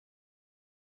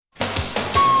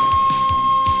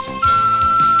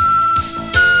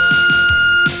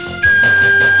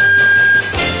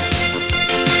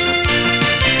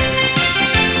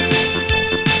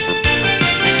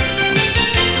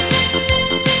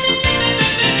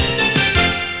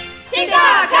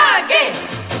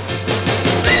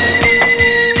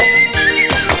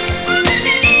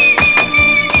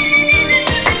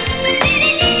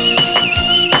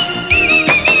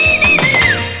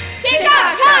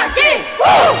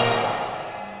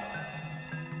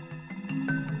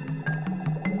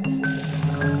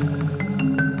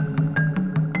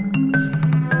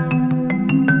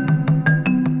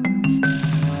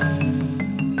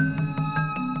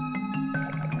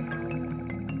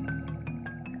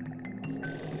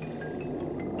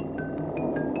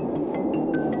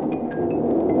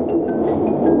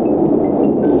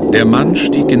Der Mann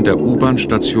stieg in der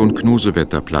U-Bahn-Station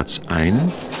Knusewetterplatz ein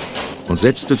und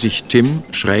setzte sich Tim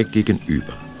schräg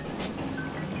gegenüber.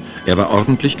 Er war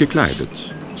ordentlich gekleidet,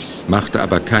 machte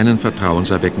aber keinen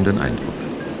vertrauenserweckenden Eindruck.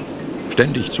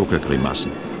 Ständig zog er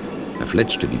Grimassen. Er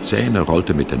fletschte die Zähne,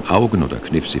 rollte mit den Augen oder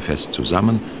kniff sie fest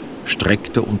zusammen,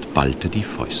 streckte und ballte die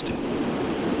Fäuste.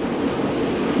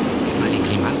 Sieh dir mal den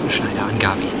Grimassenschneider an,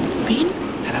 Gabi. Wen?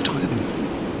 Ja, da drüben.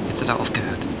 Jetzt hat er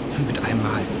aufgehört. Mit einem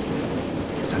Mal.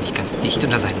 Der ist doch nicht ganz dicht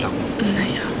unter seinen Locken.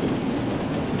 Naja.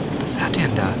 Was hat er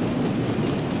denn da?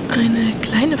 Eine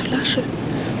kleine Flasche.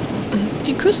 Und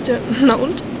die küsst er. Na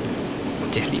und?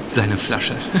 Der liebt seine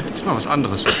Flasche. Ist mal was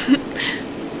anderes.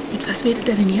 Mit was wedelt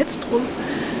er denn jetzt rum?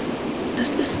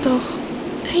 Das ist doch...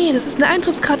 Hey, das ist eine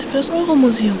Eintrittskarte für das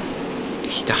Euromuseum.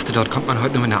 Ich dachte, dort kommt man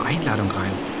heute nur mit einer Einladung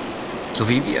rein. So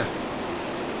wie wir.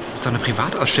 Das ist doch eine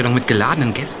Privatausstellung mit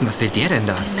geladenen Gästen. Was will der denn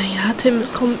da? Naja, Tim,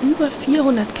 es kommen über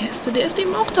 400 Gäste. Der ist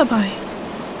eben auch dabei.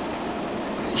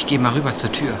 Ich gehe mal rüber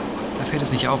zur Tür. Da fällt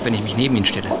es nicht auf, wenn ich mich neben ihn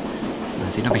stelle.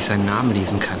 Mal sehen, ob ich seinen Namen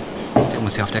lesen kann. Der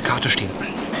muss ja auf der Karte stehen.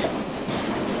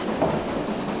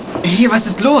 Hey, was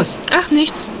ist los? Ach,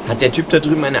 nichts. Hat der Typ da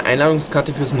drüben eine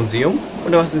Einladungskarte fürs Museum?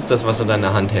 Oder was ist das, was er da in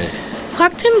der Hand hält?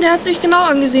 Frag Tim, der hat sich genau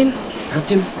angesehen. Ja,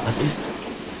 Tim, was ist's?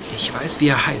 Ich weiß, wie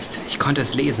er heißt. Ich konnte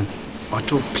es lesen.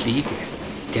 Otto Plegel.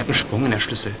 Der hat einen Sprung in der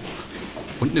Schlüssel.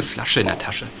 Und eine Flasche in der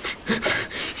Tasche.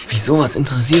 Wieso? Was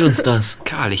interessiert uns das?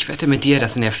 Karl, ich wette mit dir,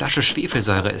 dass in der Flasche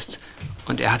Schwefelsäure ist.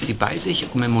 Und er hat sie bei sich,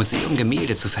 um im Museum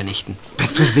Gemälde zu vernichten.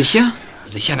 Bist du sicher?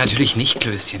 Sicher natürlich nicht,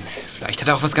 Klößchen. Vielleicht hat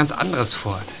er auch was ganz anderes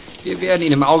vor. Wir werden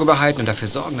ihn im Auge behalten und dafür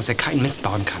sorgen, dass er keinen Mist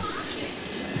bauen kann.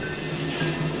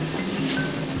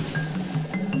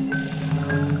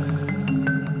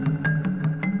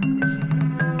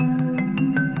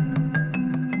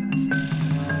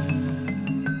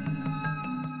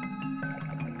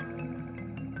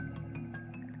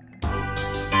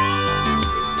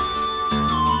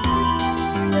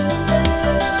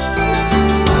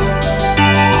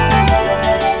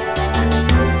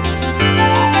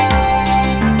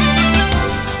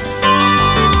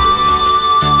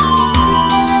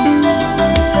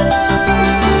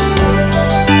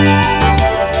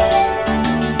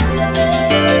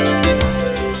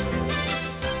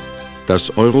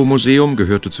 Das Euromuseum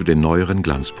gehörte zu den neueren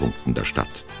Glanzpunkten der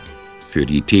Stadt. Für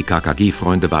die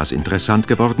TKKG-Freunde war es interessant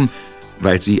geworden,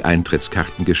 weil sie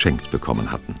Eintrittskarten geschenkt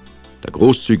bekommen hatten. Der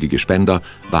großzügige Spender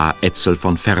war Etzel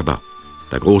von Färber,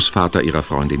 der Großvater ihrer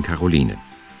Freundin Caroline.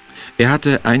 Er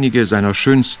hatte einige seiner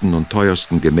schönsten und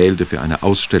teuersten Gemälde für eine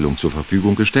Ausstellung zur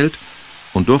Verfügung gestellt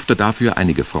und durfte dafür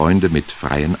einige Freunde mit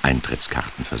freien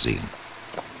Eintrittskarten versehen.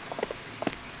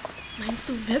 Meinst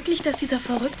du wirklich, dass dieser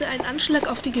Verrückte einen Anschlag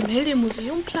auf die Gemälde im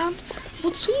Museum plant?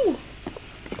 Wozu?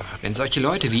 Wenn solche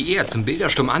Leute wie er zum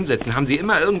Bildersturm ansetzen, haben sie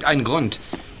immer irgendeinen Grund.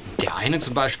 Der eine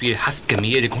zum Beispiel hasst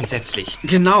Gemälde grundsätzlich.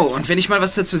 Genau, und wenn ich mal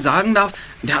was dazu sagen darf,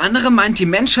 der andere meint, die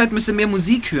Menschheit müsse mehr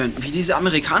Musik hören, wie diese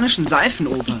amerikanischen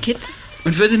Seifenopern. Igitt.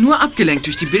 Und würde nur abgelenkt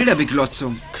durch die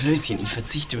Bilderbeglotzung. Klößchen, ich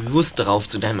verzichte bewusst darauf,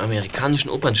 zu deinem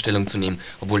amerikanischen Opernstellung zu nehmen,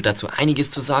 obwohl dazu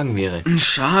einiges zu sagen wäre.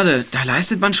 Schade, da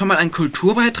leistet man schon mal einen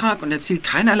Kulturbeitrag und erzielt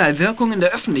keinerlei Wirkung in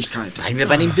der Öffentlichkeit. Weil wir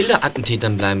bei den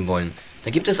Bilderattentätern bleiben wollen.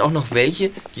 Da gibt es auch noch welche,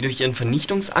 die durch ihren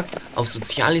Vernichtungsakt auf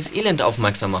soziales Elend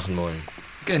aufmerksam machen wollen.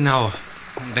 Genau.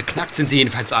 Beknackt sind sie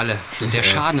jedenfalls alle. Und der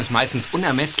Schaden ist meistens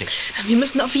unermesslich. Wir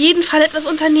müssen auf jeden Fall etwas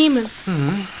unternehmen.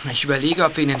 Ich überlege,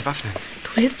 ob wir ihn entwaffnen.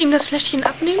 Du willst ihm das Fläschchen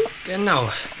abnehmen?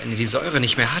 Genau. Wenn er die Säure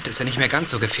nicht mehr hat, ist er nicht mehr ganz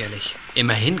so gefährlich.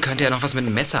 Immerhin könnte er noch was mit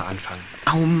einem Messer anfangen.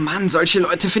 Oh Mann, solche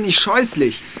Leute finde ich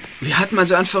scheußlich. Wir hatten mal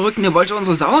so einen Verrückten, der wollte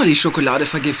unsere Sauerli-Schokolade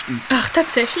vergiften. Ach,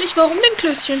 tatsächlich? Warum denn,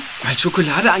 Klößchen? Weil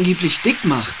Schokolade angeblich dick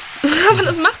macht. Aber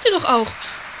das macht sie doch auch.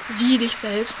 Sieh dich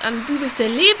selbst an, du bist der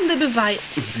lebende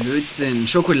Beweis. Blödsinn.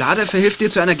 Schokolade verhilft dir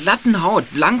zu einer glatten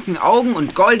Haut, blanken Augen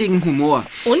und goldigem Humor.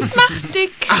 Und macht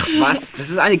dick. Ach was, das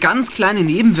ist eine ganz kleine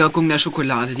Nebenwirkung der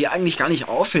Schokolade, die eigentlich gar nicht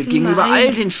auffällt gegenüber Nein.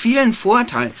 all den vielen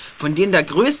Vorteilen, von denen der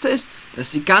größte ist,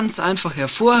 dass sie ganz einfach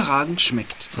hervorragend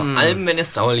schmeckt. Vor allem, wenn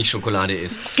es Sauerli-Schokolade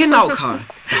ist. Genau, Karl.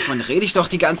 Davon rede ich doch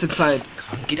die ganze Zeit.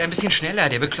 Komm, geht ein bisschen schneller.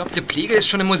 Der bekloppte Plegel ist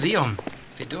schon im Museum.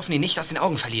 Wir dürfen ihn nicht aus den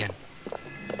Augen verlieren.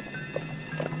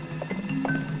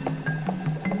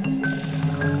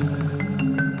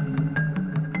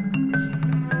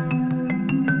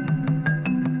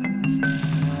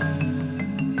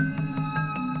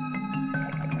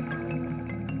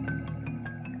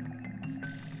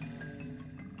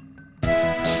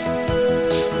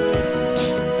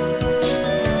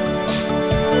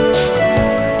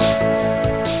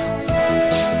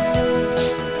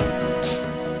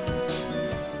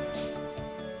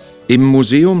 Im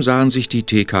Museum sahen sich die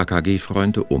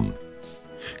TKKG-Freunde um.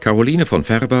 Caroline von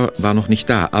Färber war noch nicht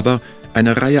da, aber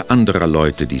eine Reihe anderer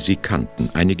Leute, die sie kannten.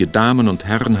 Einige Damen und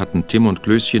Herren hatten Tim und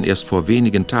Klößchen erst vor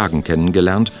wenigen Tagen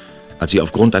kennengelernt, als sie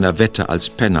aufgrund einer Wette als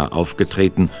Penner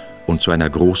aufgetreten und zu einer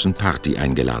großen Party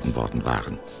eingeladen worden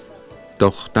waren.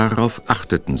 Doch darauf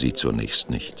achteten sie zunächst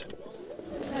nicht.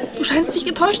 Du scheinst dich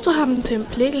getäuscht zu haben, Tim.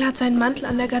 Plegel hat seinen Mantel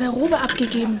an der Garderobe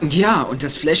abgegeben. Ja, und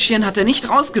das Fläschchen hat er nicht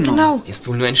rausgenommen. Genau. Ist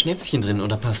wohl nur ein Schnäpschen drin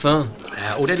oder Parfum.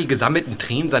 Oder die gesammelten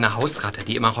Tränen seiner Hausratte,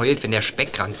 die immer heult, wenn der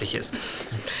Speck ranzig ist.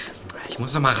 Ich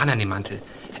muss noch mal ran an den Mantel.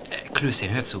 Klößchen,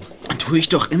 hör zu. Tu ich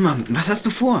doch immer. Was hast du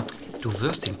vor? Du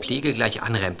wirst den Plegel gleich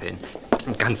anrempeln.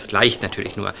 Ganz leicht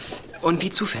natürlich nur. Und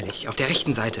wie zufällig, auf der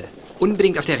rechten Seite.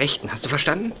 Unbedingt auf der rechten, hast du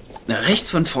verstanden? Rechts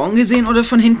von vorn gesehen oder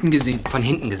von hinten gesehen? Von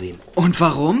hinten gesehen. Und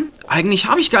warum? Eigentlich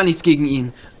habe ich gar nichts gegen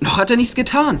ihn. Noch hat er nichts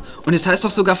getan. Und es heißt doch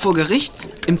sogar vor Gericht,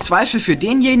 im Zweifel für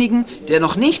denjenigen, der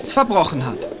noch nichts verbrochen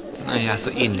hat. Naja, so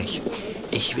ähnlich.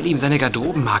 Ich will ihm seine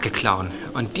Garderobenmarke klauen.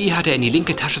 Und die hat er in die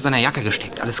linke Tasche seiner Jacke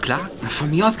gesteckt. Alles klar? Von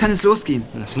mir aus kann es losgehen.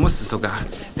 Das muss es sogar.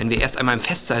 Wenn wir erst einmal im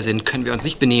Festsaal sind, können wir uns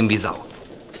nicht benehmen wie Sau.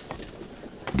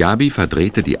 Gabi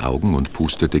verdrehte die Augen und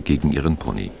pustete gegen ihren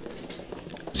Pony.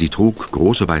 Sie trug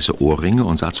große weiße Ohrringe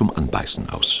und sah zum Anbeißen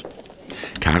aus.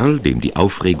 Karl, dem die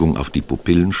Aufregung auf die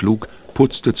Pupillen schlug,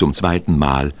 putzte zum zweiten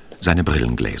Mal seine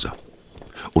Brillengläser.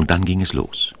 Und dann ging es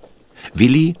los.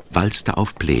 Willi walzte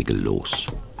auf Plegel los.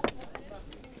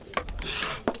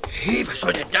 Hey, was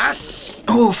soll denn das?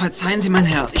 Oh, verzeihen Sie, mein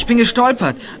Herr. Ich bin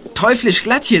gestolpert. Teuflisch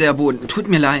glatt hier der Boden. Tut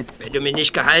mir leid. Wenn du mich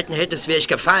nicht gehalten hättest, wäre ich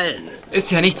gefallen. Ist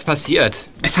ja nichts passiert.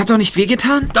 Es hat doch nicht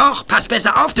wehgetan? Doch, pass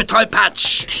besser auf, du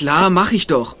Tollpatsch. Klar, mach ich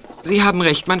doch. Sie haben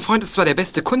recht, mein Freund ist zwar der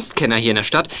beste Kunstkenner hier in der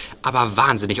Stadt, aber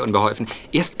wahnsinnig unbeholfen.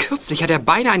 Erst kürzlich hat er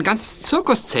beinahe ein ganzes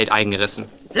Zirkuszelt eingerissen.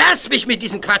 Lass mich mit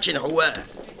diesem Quatsch in Ruhe.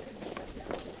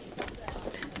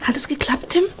 Hat es geklappt,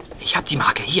 Tim? Ich hab die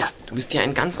Marke hier. Du bist ja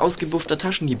ein ganz ausgebuffter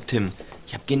Taschendieb, Tim.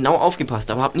 Ich habe genau aufgepasst,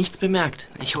 aber habe nichts bemerkt.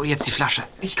 Ich hole jetzt die Flasche.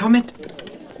 Ich komm mit.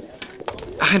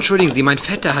 Ach, entschuldigen Sie, mein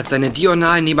Vetter hat seine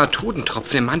diurnalen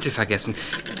Nematodentropfen im Mantel vergessen.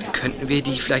 Könnten wir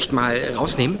die vielleicht mal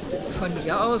rausnehmen? Von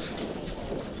mir aus.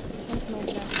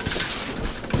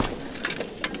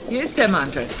 Hier ist der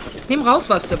Mantel. Nimm raus,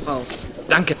 was du brauchst.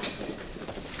 Danke.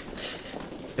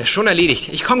 Ist schon erledigt.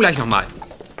 Ich komme gleich nochmal.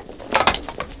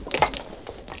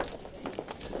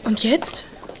 Und jetzt?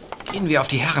 Gehen wir auf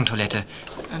die Herrentoilette.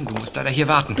 Du musst leider hier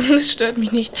warten. Das stört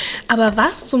mich nicht. Aber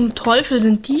was zum Teufel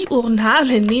sind die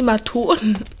urnale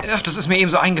Nematoden? Ach, das ist mir eben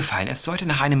so eingefallen. Es sollte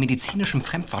nach einem medizinischen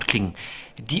Fremdwort klingen.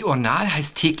 Diurnal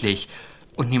heißt täglich.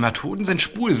 Und Nematoden sind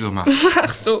Spulwürmer.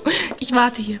 Ach so, ich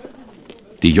warte hier.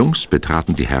 Die Jungs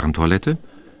betraten die Herrentoilette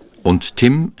und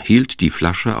Tim hielt die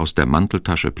Flasche aus der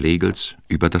Manteltasche Plegels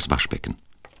über das Waschbecken.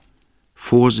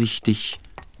 Vorsichtig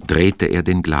drehte er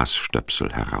den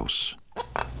Glasstöpsel heraus.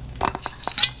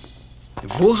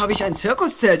 Wo habe ich ein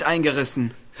Zirkuszelt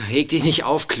eingerissen? Reg dich nicht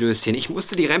auf, Klößchen. Ich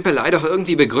musste die Rempelei doch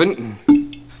irgendwie begründen.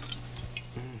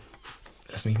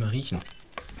 Lass mich mal riechen.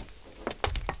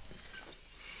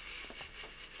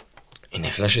 In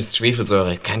der Flasche ist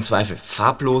Schwefelsäure, kein Zweifel.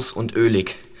 Farblos und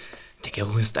ölig. Der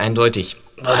Geruch ist eindeutig.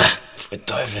 Für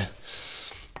Teufel.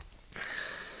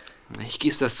 Ich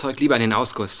gieße das Zeug lieber in den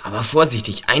Ausguss. Aber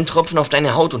vorsichtig, ein Tropfen auf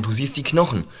deine Haut und du siehst die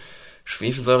Knochen.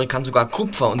 Schwefelsäure kann sogar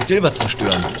Kupfer und Silber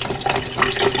zerstören.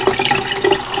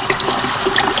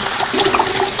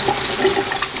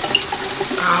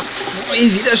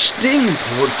 Pfui, wie das stinkt.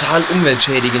 Total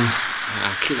umweltschädigend.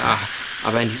 Ja, klar.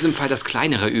 Aber in diesem Fall das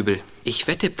kleinere Übel. Ich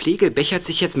wette, Plegel bechert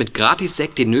sich jetzt mit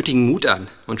Gratissekt den nötigen Mut an.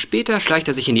 Und später schleicht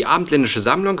er sich in die abendländische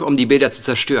Sammlung, um die Bilder zu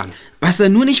zerstören. Was er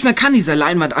nur nicht mehr kann, dieser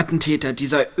Leinwandattentäter,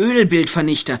 dieser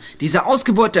Ölbildvernichter, diese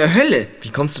Ausgeburt der Hölle. Wie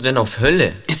kommst du denn auf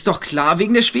Hölle? Ist doch klar,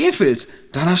 wegen des Schwefels.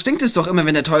 Danach stinkt es doch immer,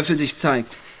 wenn der Teufel sich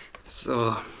zeigt.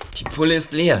 So, Die Pulle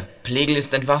ist leer. Plegel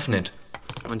ist entwaffnet.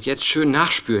 und jetzt schön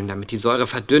nachspülen, damit die Säure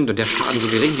verdünnt und der Schaden so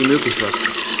gering wie möglich wird.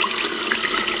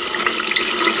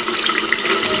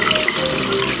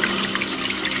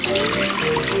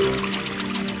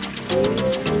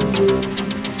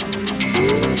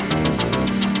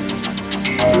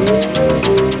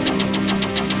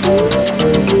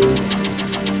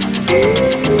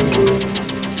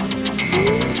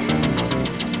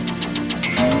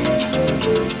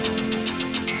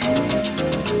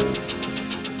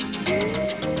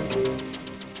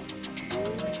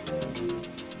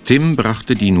 Tim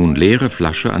brachte die nun leere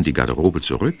Flasche an die Garderobe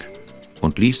zurück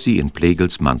und ließ sie in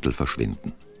Plegels Mantel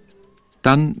verschwinden.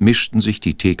 Dann mischten sich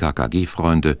die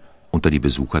TKKG-Freunde unter die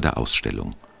Besucher der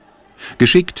Ausstellung.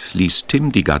 Geschickt ließ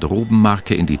Tim die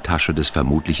Garderobenmarke in die Tasche des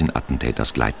vermutlichen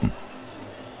Attentäters gleiten.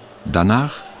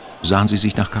 Danach sahen sie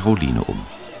sich nach Caroline um.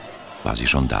 War sie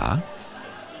schon da?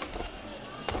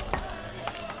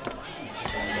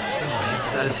 So, jetzt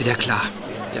ist alles wieder klar.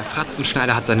 Der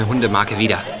Fratzenschneider hat seine Hundemarke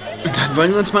wieder. Und dann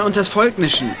wollen wir uns mal unters Volk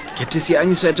mischen. Gibt es hier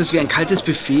eigentlich so etwas wie ein kaltes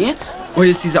Buffet? Oder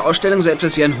ist diese Ausstellung so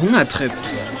etwas wie ein Hungertrip?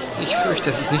 Ich fürchte,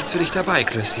 es ist nichts für dich dabei,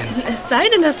 Klößchen. Es sei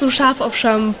denn, dass du scharf auf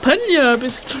Champagner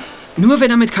bist. Nur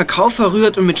wenn er mit Kakao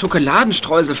verrührt und mit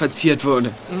Schokoladenstreusel verziert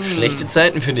wurde. Schlechte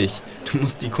Zeiten für dich. Du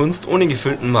musst die Kunst ohne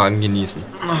gefüllten Magen genießen.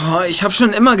 Oh, ich habe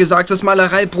schon immer gesagt, dass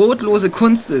Malerei brotlose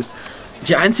Kunst ist.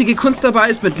 Die einzige Kunst dabei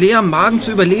ist, mit leerem Magen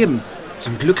zu überleben.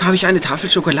 Zum Glück habe ich eine Tafel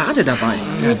Schokolade dabei.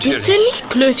 Bitte nicht,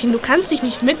 Klößchen. Du kannst dich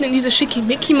nicht mitten in diese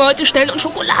Schickimicki-Meute stellen und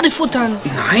Schokolade futtern.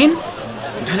 Nein?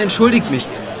 Dann entschuldigt mich.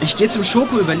 Ich gehe zum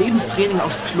Schoko-Überlebenstraining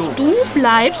aufs Klo. Du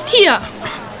bleibst hier.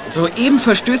 Soeben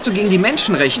verstößt du gegen die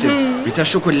Menschenrechte. Mit der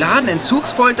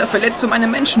Schokoladenentzugsfolter verletzt du meine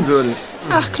Menschenwürde.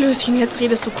 Ach, Klößchen, jetzt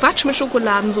redest du Quatsch mit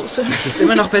Schokoladensauce. Es ist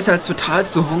immer noch besser, als total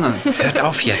zu hungern. Hört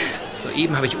auf jetzt.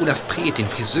 Soeben habe ich Olaf Preth, den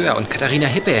Friseur, und Katharina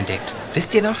Hippe entdeckt.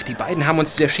 Wisst ihr noch? Die beiden haben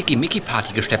uns zu der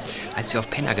Schickimicki-Party geschleppt, als wir auf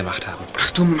Penner gemacht haben.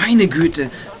 Ach du meine Güte.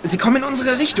 Sie kommen in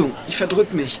unsere Richtung. Ich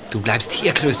verdrück mich. Du bleibst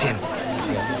hier, Klößchen.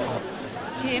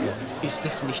 Tim, Ist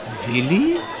das nicht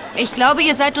Willi? ich glaube,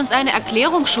 ihr seid uns eine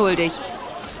Erklärung schuldig.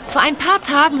 Vor ein paar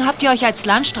Tagen habt ihr euch als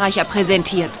Landstreicher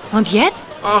präsentiert. Und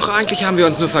jetzt? Ach, eigentlich haben wir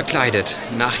uns nur verkleidet.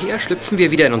 Nachher schlüpfen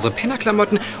wir wieder in unsere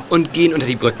Pennerklamotten und gehen unter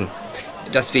die Brücken.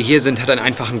 Dass wir hier sind, hat einen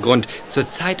einfachen Grund.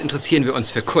 Zurzeit interessieren wir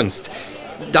uns für Kunst.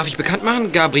 Darf ich bekannt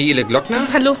machen? Gabriele Glockner.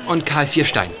 Hallo. Und Karl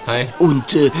Vierstein. Hi.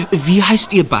 Und wie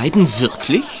heißt ihr beiden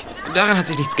wirklich? Daran hat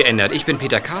sich nichts geändert. Ich bin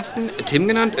Peter Carsten, Tim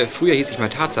genannt. Früher hieß ich mal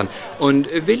Tarzan. Und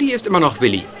Willi ist immer noch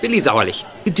Willi. Willi Sauerlich.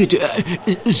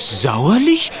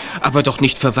 Sauerlich? Aber doch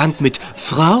nicht verwandt mit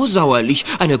Frau Sauerlich,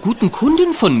 einer guten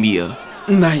Kundin von mir.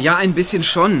 Naja, ein bisschen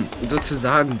schon,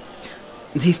 sozusagen.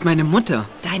 Sie ist meine Mutter.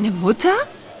 Deine Mutter?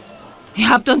 Ihr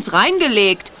habt uns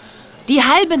reingelegt. Die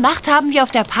halbe Nacht haben wir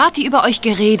auf der Party über euch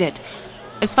geredet.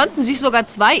 Es fanden sich sogar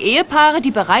 2 Ehepaare,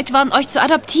 die bereit waren, euch zu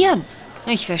adoptieren.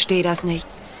 Ich verstehe das nicht.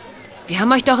 Wir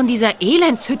haben euch doch in dieser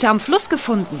Elendshütte am Fluss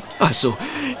gefunden. Also,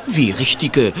 wie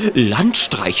richtige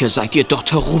Landstreicher seid ihr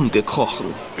dort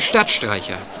herumgekrochen.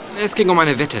 Stadtstreicher. Es ging um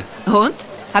eine Wette. Und?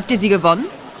 Habt ihr sie gewonnen?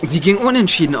 Sie ging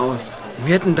unentschieden aus.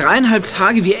 Wir hätten 3,5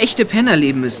 Tage wie echte Penner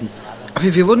leben müssen.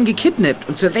 Aber wir wurden gekidnappt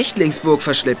und zur Wächtlingsburg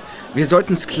verschleppt. Wir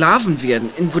sollten Sklaven werden,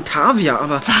 in Votavia,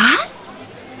 aber... Was?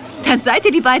 Dann seid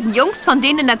ihr die beiden Jungs, von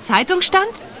denen in der Zeitung stand?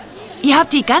 Ihr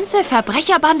habt die ganze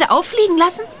Verbrecherbande auffliegen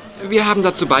lassen? Wir haben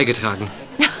dazu beigetragen.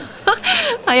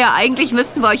 Naja, eigentlich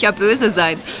müssten wir euch ja böse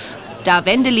sein. Da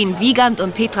Wendelin Wiegand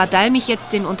und Petra Dallmich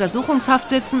jetzt in Untersuchungshaft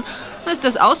sitzen, ist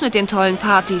es aus mit den tollen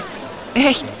Partys.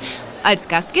 Echt? Als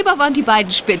Gastgeber waren die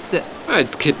beiden spitze.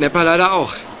 Als Kidnapper leider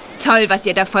auch. Toll, was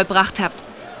ihr da vollbracht habt.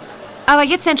 Aber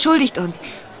jetzt entschuldigt uns.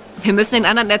 Wir müssen den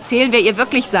anderen erzählen, wer ihr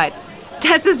wirklich seid.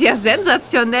 Das ist ja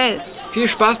sensationell. Viel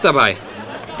Spaß dabei.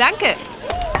 Danke.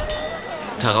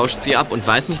 Da rauscht sie ab und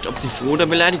weiß nicht, ob sie froh oder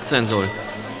beleidigt sein soll.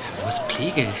 Wo ist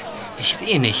Plegel? Ich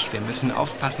sehe nicht. Wir müssen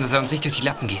aufpassen, dass er uns nicht durch die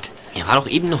Lappen geht. Er war doch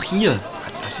eben noch hier.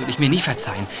 Das würde ich mir nie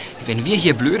verzeihen. Wenn wir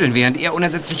hier blödeln, während er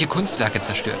unersetzliche Kunstwerke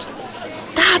zerstört.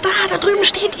 Da drüben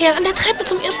steht er, an der Treppe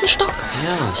zum 1. Stock.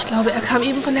 Ja. Ich glaube, er kam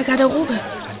eben von der Garderobe.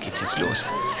 Dann geht's jetzt los.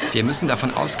 Wir müssen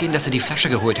davon ausgehen, dass er die Flasche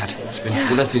geholt hat. Ich bin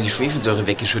froh, dass wir die Schwefelsäure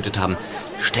weggeschüttet haben.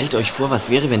 Stellt euch vor, was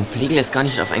wäre, wenn Plegel es gar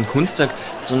nicht auf ein Kunstwerk,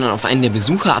 sondern auf einen der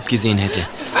Besucher abgesehen hätte.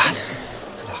 Was?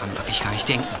 Daran mag ich gar nicht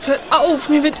denken. Hört auf,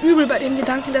 mir wird übel bei dem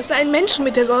Gedanken, dass er einen Menschen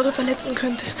mit der Säure verletzen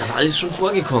könnte. Ist aber alles schon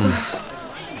vorgekommen.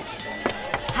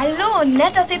 Hallo,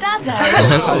 nett, dass ihr da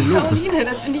seid. Caroline,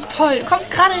 das finde ich toll. Du kommst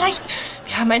gerade recht.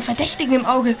 Wir haben einen Verdächtigen im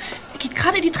Auge. Der geht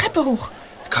gerade die Treppe hoch.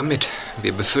 Komm mit.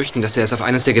 Wir befürchten, dass er es auf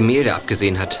eines der Gemälde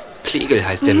abgesehen hat. Plegel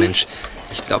heißt der Mensch.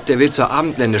 Ich glaube, der will zur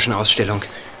abendländischen Ausstellung.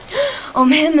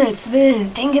 Um Himmels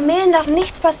Willen, den Gemälden darf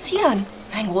nichts passieren.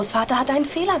 Mein Großvater hat einen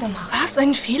Fehler gemacht. Was?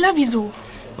 Ein Fehler? Wieso?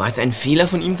 War es ein Fehler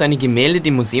von ihm, seine Gemälde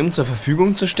dem Museum zur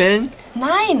Verfügung zu stellen?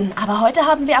 Nein, aber heute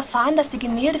haben wir erfahren, dass die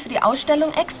Gemälde für die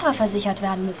Ausstellung extra versichert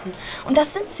werden müssen. Und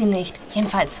das sind sie nicht.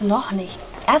 Jedenfalls noch nicht.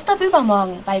 Erst ab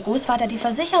übermorgen, weil Großvater die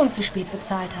Versicherung zu spät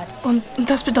bezahlt hat. Und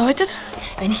das bedeutet?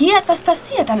 Wenn hier etwas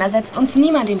passiert, dann ersetzt uns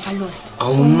niemand den Verlust.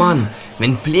 Oh Mann,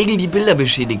 wenn Plegel die Bilder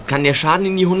beschädigt, kann der Schaden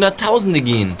in die Hunderttausende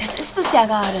gehen. Das ist es ja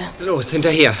gerade. Los,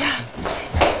 hinterher.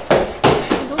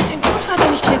 Wieso ist dein Großvater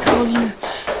nicht hier, Caroline?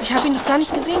 Ich habe ihn noch gar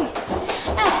nicht gesehen.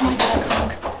 Er ist mal wieder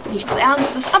krank. Nichts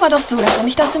Ernstes, aber doch so, dass er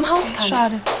nicht aus dem Haus kann.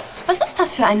 Schade. Was ist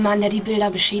das für ein Mann, der die Bilder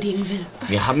beschädigen will?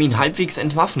 Wir haben ihn halbwegs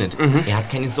entwaffnet. Er hat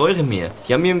keine Säure mehr.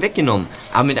 Die haben wir ihm weggenommen.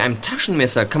 Aber mit einem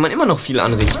Taschenmesser kann man immer noch viel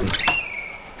anrichten.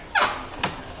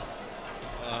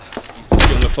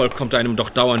 Dieses junge Volk kommt einem doch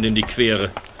dauernd in die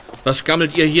Quere. Was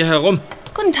gammelt ihr hier herum?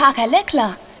 Guten Tag, Herr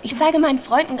Leckler. Ich zeige meinen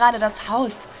Freunden gerade das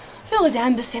Haus. Führe sie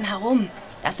ein bisschen herum.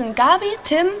 Das sind Gabi,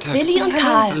 Tim, Willi und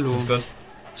Karl. Hallo.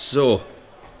 So.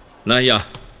 Naja.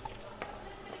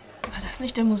 War das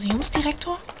nicht der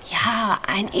Museumsdirektor? Ja,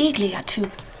 ein ekliger Typ.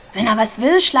 Wenn er was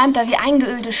will, schleimt er wie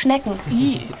eingeölte Schnecken.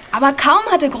 Aber kaum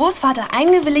hatte Großvater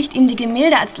eingewilligt, ihm die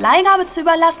Gemälde als Leihgabe zu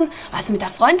überlassen, war es mit der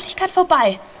Freundlichkeit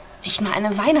vorbei. Nicht mal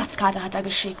eine Weihnachtskarte hat er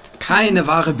geschickt. Keine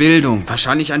wahre Bildung.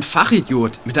 Wahrscheinlich ein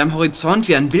Fachidiot. Mit einem Horizont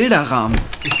wie ein Bilderrahmen.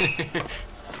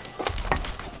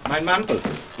 Mein Mantel.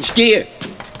 Ich gehe.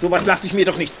 Sowas lasse ich mir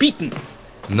doch nicht bieten.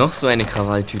 Noch so eine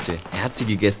Krawalltüte.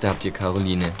 Herzige Gäste habt ihr,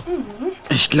 Caroline.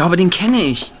 Ich glaube, den kenne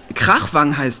ich.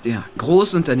 Krachwang heißt er.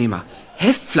 Großunternehmer.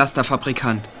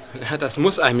 Heftpflasterfabrikant. Ja, das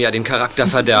muss einem ja den Charakter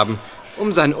verderben.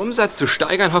 Um seinen Umsatz zu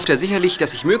steigern, hofft er sicherlich,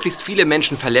 dass sich möglichst viele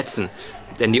Menschen verletzen.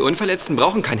 Denn die Unverletzten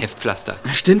brauchen kein Heftpflaster.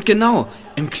 Stimmt genau.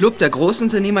 Im Club der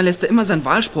Großunternehmer lässt er immer seinen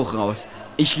Wahlspruch raus.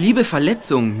 Ich liebe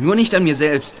Verletzungen, nur nicht an mir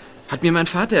selbst. Hat mir mein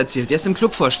Vater erzählt, der ist im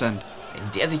Clubvorstand.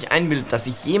 Wenn der sich einbildet, dass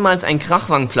ich jemals ein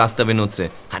Krachwangpflaster benutze,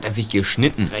 hat er sich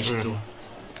geschnitten. Recht so.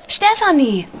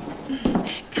 Stefanie!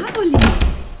 Caroline,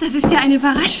 das ist ja eine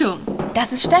Überraschung.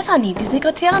 Das ist Stefanie, die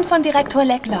Sekretärin von Direktor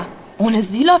Leckler. Ohne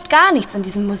sie läuft gar nichts in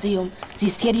diesem Museum. Sie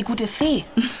ist hier die gute Fee.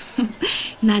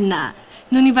 Na,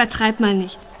 nun übertreib mal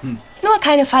nicht. Nur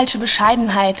keine falsche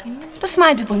Bescheidenheit. Das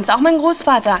meint übrigens auch mein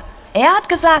Großvater. Er hat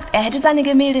gesagt, er hätte seine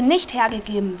Gemälde nicht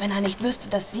hergegeben, wenn er nicht wüsste,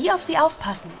 dass Sie auf sie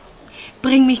aufpassen.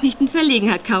 Bring mich nicht in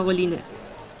Verlegenheit, Caroline.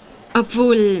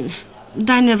 Obwohl,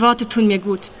 deine Worte tun mir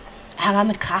gut. Ärger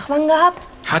mit Krachwang gehabt?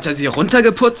 Hat er sie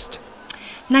runtergeputzt?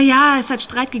 Naja, es hat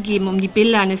Streit gegeben um die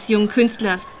Bilder eines jungen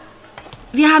Künstlers.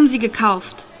 Wir haben sie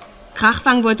gekauft.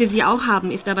 Krachwang wollte sie auch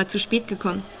haben, ist aber zu spät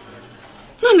gekommen.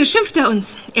 Nun beschimpft er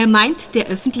uns. Er meint, der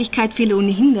Öffentlichkeit fehle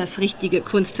ohnehin das richtige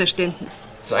Kunstverständnis.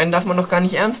 So einen darf man doch gar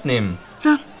nicht ernst nehmen. So,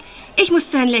 ich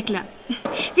muss zu Herrn Leckler.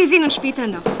 Wir sehen uns später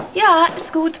noch. Ja,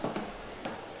 ist gut.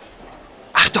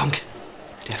 Achtung!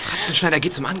 Der Fratzenschneider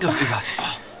geht zum Angriff über.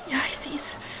 Ja, ich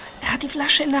seh's. Er hat die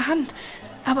Flasche in der Hand.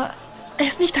 Aber er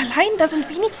ist nicht allein. Da sind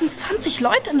wenigstens 20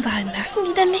 Leute im Saal. Merken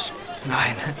die denn nichts?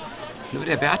 Nein, nur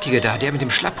der Bärtige da, der mit dem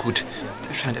Schlapphut.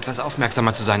 Der scheint etwas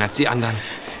aufmerksamer zu sein als die anderen.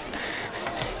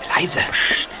 Leise.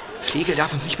 Klegel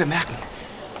darf uns nicht bemerken.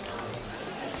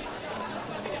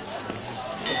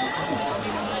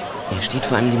 Er steht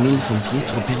vor einem Gemälde von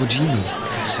Pietro Perugino.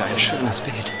 Was für ein schönes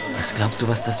Bild. Was glaubst du,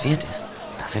 was das wert ist?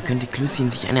 Dafür könnte Klößchen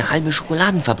sich eine halbe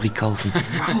Schokoladenfabrik kaufen.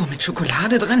 Wow, mit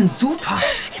Schokolade drin. Super.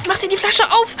 Jetzt macht er die Flasche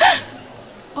auf.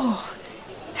 Oh,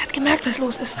 er hat gemerkt, was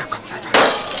los ist. Na Gott sei Dank.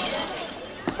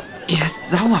 Er ist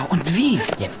sauer. Und wie?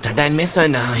 Jetzt hat er ein Messer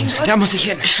in der Hand. Da muss ich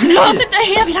hin. Los,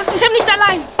 hinterher. Wir lassen Tim nicht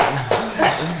allein.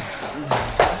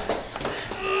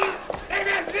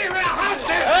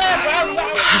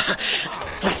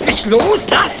 Lass mich los!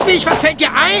 Lasst mich! Was fällt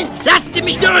dir ein? Lasst Sie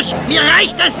mich durch! Mir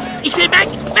reicht es! Ich will weg!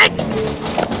 Weg!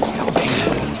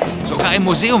 Sogar im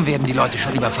Museum werden die Leute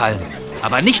schon überfallen.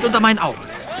 Aber nicht unter meinen Augen.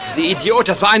 Sie Idiot,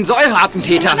 das war ein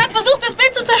Säureattentäter. Man hat versucht, das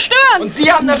Bild zu zerstören. Und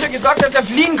Sie haben dafür gesorgt, dass er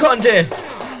fliehen konnte. Oh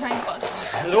mein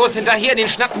Gott. Los, hinterher, den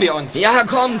schnappen wir uns. Ja,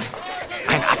 kommt.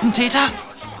 Ein Attentäter?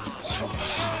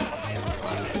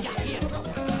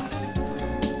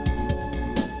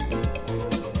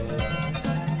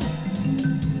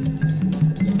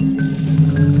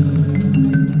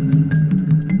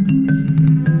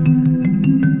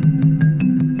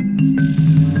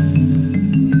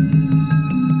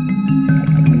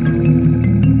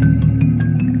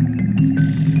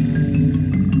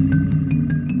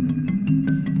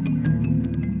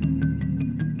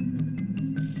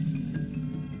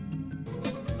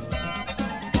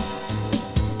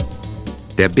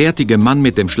 Der bärtige Mann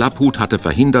mit dem Schlapphut hatte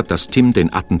verhindert, dass Tim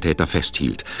den Attentäter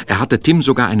festhielt. Er hatte Tim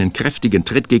sogar einen kräftigen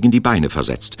Tritt gegen die Beine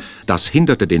versetzt. Das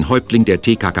hinderte den Häuptling der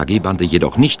TKKG-Bande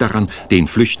jedoch nicht daran, den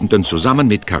Flüchtenden zusammen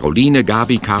mit Caroline,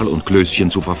 Gabi, Karl und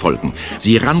Klößchen zu verfolgen.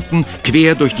 Sie rannten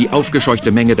quer durch die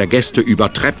aufgescheuchte Menge der Gäste,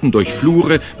 über Treppen, durch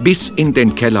Flure bis in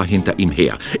den Keller hinter ihm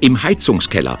her. Im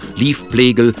Heizungskeller lief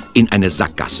Plegel in eine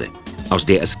Sackgasse, aus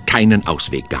der es keinen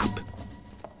Ausweg gab.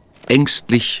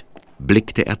 Ängstlich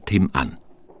blickte er Tim an.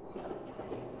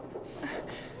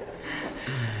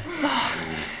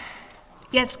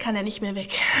 Jetzt kann er nicht mehr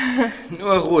weg.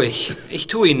 Nur ruhig. Ich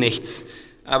tue Ihnen nichts.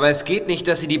 Aber es geht nicht,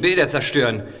 dass Sie die Bilder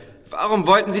zerstören. Warum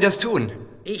wollten Sie das tun?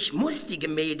 Ich muss die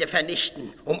Gemälde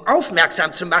vernichten, um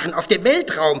aufmerksam zu machen auf den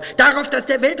Weltraum. Darauf, dass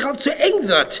der Weltraum zu eng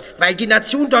wird, weil die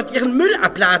Nationen dort ihren Müll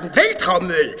abladen.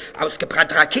 Weltraummüll,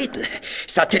 ausgebrannte Raketen,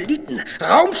 Satelliten,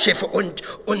 Raumschiffe und...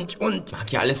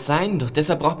 Mag ja alles sein, doch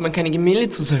deshalb braucht man keine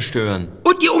Gemälde zu zerstören.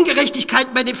 Und die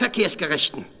Ungerechtigkeiten bei den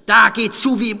Verkehrsgerechten. Da geht's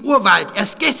zu wie im Urwald.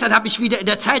 Erst gestern habe ich wieder in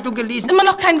der Zeitung gelesen... Immer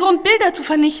noch kein Grund, Bilder zu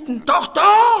vernichten. Doch,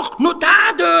 nur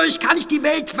dadurch kann ich die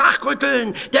Welt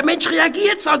wachrütteln. Der Mensch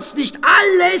reagiert sonst nicht.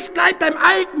 Alles bleibt beim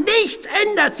Alten, nichts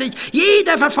ändert sich.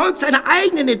 Jeder verfolgt seine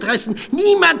eigenen Interessen.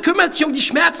 Niemand kümmert sich um die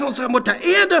Schmerzen unserer Mutter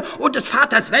Erde und des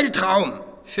Vaters Weltraum.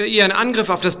 Für Ihren Angriff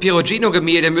auf das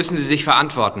Perugino-Gemälde müssen Sie sich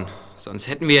verantworten. Sonst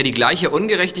hätten wir ja die gleiche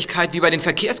Ungerechtigkeit wie bei den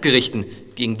Verkehrsgerichten,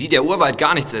 gegen die der Urwald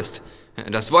gar nichts ist.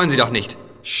 Das wollen Sie doch nicht.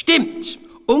 Stimmt.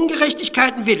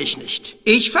 Ungerechtigkeiten will ich nicht.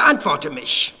 Ich verantworte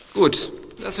mich. Gut,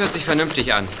 das hört sich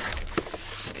vernünftig an.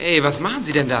 Ey, was machen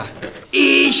Sie denn da?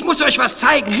 Ich muss euch was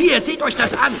zeigen. Hier, seht euch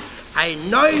das an.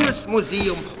 Ein neues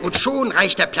Museum und schon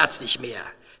reicht der Platz nicht mehr.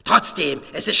 Trotzdem,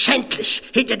 es ist schändlich,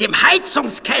 hinter dem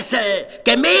Heizungskessel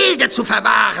Gemälde zu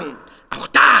verwahren. Auch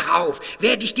darauf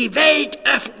werde ich die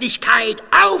Weltöffentlichkeit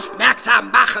aufmerksam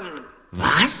machen.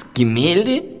 Was?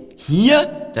 Gemälde?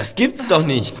 Hier? Das gibt's doch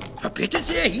nicht. Na bitte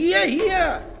sehr,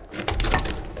 hier.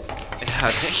 Er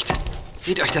hat recht.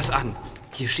 Seht euch das an.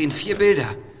 Hier stehen 4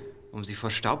 Bilder. Um sie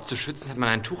vor Staub zu schützen, hat man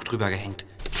ein Tuch drüber gehängt.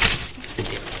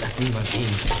 Bitte, lass mich mal sehen.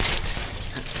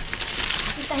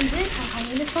 Das ist ein Bild von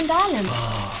Cornelis von Dahlem.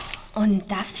 Und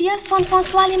das hier ist von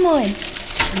François Lemoyne.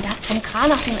 Und das von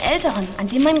Cranach dem Älteren, an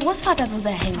dem mein Großvater so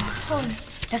sehr hängt. Toll.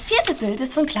 Das 4. Bild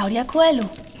ist von Claudia Coelho.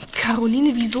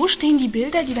 Caroline, wieso stehen die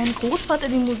Bilder, die dein Großvater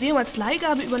dem Museum als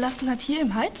Leihgabe überlassen hat, hier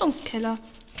im Heizungskeller?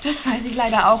 Das weiß ich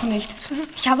leider auch nicht.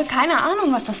 Ich habe keine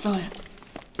Ahnung, was das soll.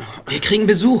 Wir kriegen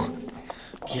Besuch.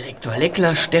 Direktor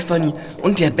Leckler, Stefanie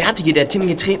und der Bärtige, der Tim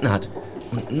getreten hat.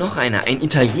 Und noch einer, ein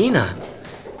Italiener.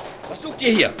 Was sucht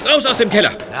ihr hier? Raus aus dem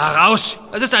Keller! Ja, raus!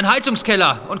 Es ist ein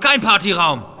Heizungskeller und kein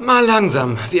Partyraum. Mal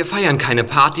langsam. Wir feiern keine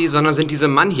Party, sondern sind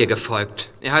diesem Mann hier gefolgt.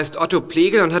 Er heißt Otto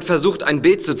Plegel und hat versucht, ein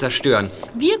Bild zu zerstören.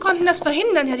 Wir konnten das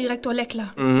verhindern, Herr Direktor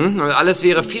Leckler. Und alles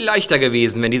wäre viel leichter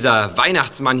gewesen, wenn dieser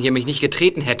Weihnachtsmann hier mich nicht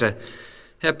getreten hätte.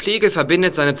 Herr Plegel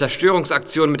verbindet seine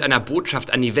Zerstörungsaktion mit einer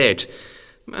Botschaft an die Welt.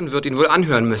 Man wird ihn wohl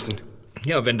anhören müssen.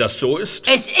 Ja, wenn das so ist...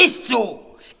 Es ist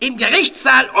so. Im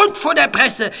Gerichtssaal und vor der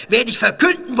Presse werde ich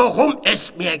verkünden, worum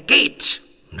es mir geht.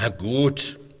 Na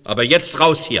gut, aber jetzt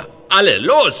raus hier. Alle,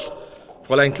 los!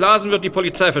 Fräulein Klaasen wird die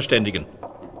Polizei verständigen.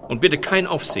 Und bitte kein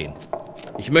Aufsehen.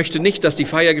 Ich möchte nicht, dass die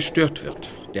Feier gestört wird.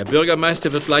 Der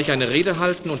Bürgermeister wird gleich eine Rede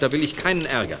halten und da will ich keinen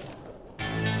Ärger.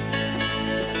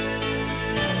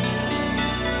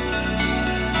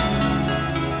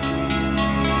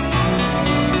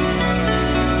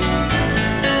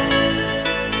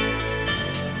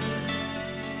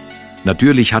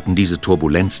 Natürlich hatten diese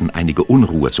Turbulenzen einige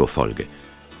Unruhe zur Folge.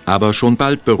 Aber schon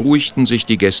bald beruhigten sich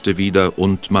die Gäste wieder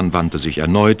und man wandte sich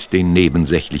erneut den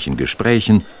nebensächlichen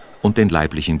Gesprächen und den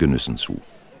leiblichen Genüssen zu.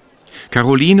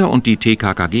 Caroline und die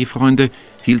TKKG-Freunde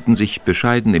hielten sich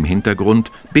bescheiden im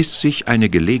Hintergrund, bis sich eine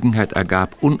Gelegenheit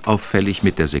ergab, unauffällig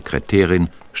mit der Sekretärin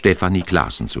Stefanie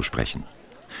Klaasen zu sprechen.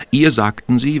 Ihr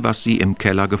sagten sie, was sie im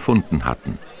Keller gefunden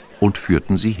hatten, und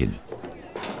führten sie hin.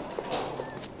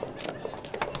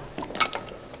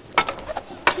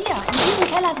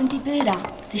 Sind die Bilder.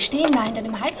 Sie stehen da hinter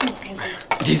dem Heizungskessel.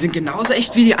 Die sind genauso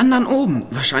echt wie die anderen oben.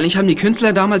 Wahrscheinlich haben die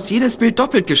Künstler damals jedes Bild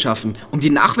doppelt geschaffen, um die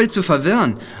Nachwelt zu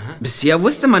verwirren. Bisher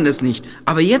wusste man das nicht,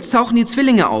 aber jetzt tauchen die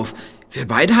Zwillinge auf. Wer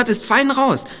beide hat, ist fein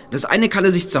raus. Das eine kann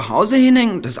er sich zu Hause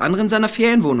hinhängen, das andere in seiner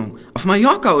Ferienwohnung. Auf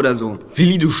Mallorca oder so.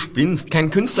 Willi, du spinnst. Kein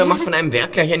Künstler macht von einem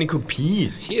Werk gleich eine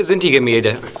Kopie. Hier sind die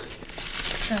Gemälde.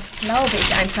 Das glaube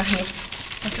ich einfach nicht.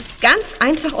 Das ist ganz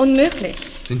einfach unmöglich.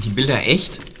 Sind die Bilder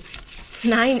echt?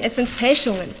 Nein, es sind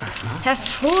Fälschungen.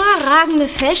 Hervorragende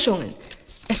Fälschungen.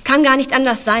 Es kann gar nicht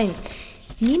anders sein.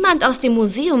 Niemand aus dem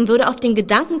Museum würde auf den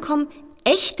Gedanken kommen,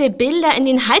 echte Bilder in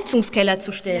den Heizungskeller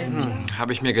zu stellen.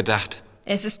 Habe ich mir gedacht.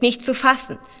 Es ist nicht zu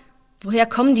fassen. Woher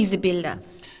kommen diese Bilder?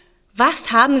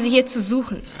 Was haben sie hier zu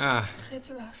suchen?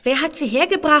 Wer hat sie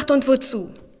hergebracht und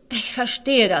wozu? Ich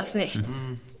verstehe das nicht.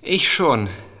 Ich schon.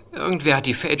 Irgendwer hat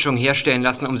die Fälschung herstellen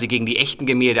lassen, um sie gegen die echten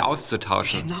Gemälde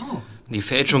auszutauschen. Genau. Die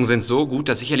Fälschungen sind so gut,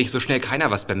 dass sicherlich so schnell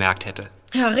keiner was bemerkt hätte.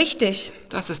 Ja, richtig.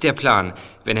 Das ist der Plan.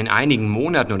 Wenn in einigen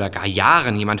Monaten oder gar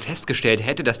Jahren jemand festgestellt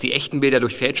hätte, dass die echten Bilder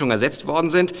durch Fälschung ersetzt worden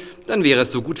sind, dann wäre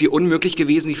es so gut wie unmöglich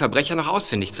gewesen, die Verbrecher noch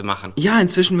ausfindig zu machen. Ja,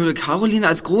 inzwischen würde Caroline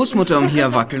als Großmutter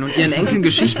umherwackeln und ihren Enkeln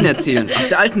Geschichten erzählen. Aus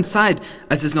der alten Zeit,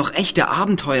 als es noch echte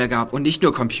Abenteuer gab und nicht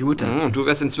nur Computer. Und du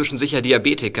wärst inzwischen sicher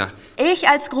Diabetiker. Ich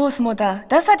als Großmutter,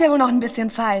 das hat ja wohl noch ein bisschen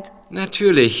Zeit.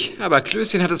 Natürlich, aber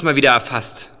Klößchen hat es mal wieder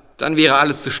erfasst. Dann wäre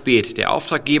alles zu spät. Der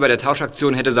Auftraggeber der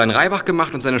Tauschaktion hätte seinen Reibach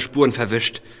gemacht und seine Spuren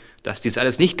verwischt. Dass dies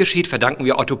alles nicht geschieht, verdanken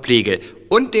wir Otto Plegel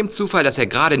und dem Zufall, dass er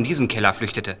gerade in diesen Keller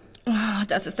flüchtete. Oh,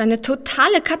 das ist eine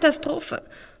totale Katastrophe.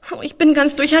 Oh, ich bin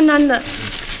ganz durcheinander.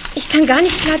 Ich kann gar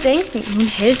nicht klar denken. Nun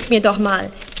helft mir doch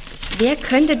mal. Wer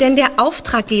könnte denn der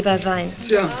Auftraggeber sein?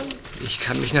 Tja. Ich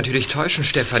kann mich natürlich täuschen,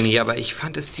 Stefanie, aber ich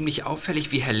fand es ziemlich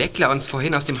auffällig, wie Herr Leckler uns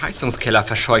vorhin aus dem Heizungskeller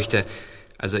verscheuchte.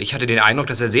 Also ich hatte den Eindruck,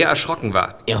 dass er sehr erschrocken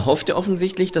war. Er hoffte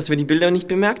offensichtlich, dass wir die Bilder nicht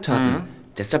bemerkt hatten.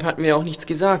 Deshalb hatten wir auch nichts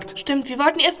gesagt. Stimmt, wir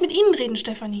wollten erst mit Ihnen reden,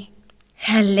 Stefanie.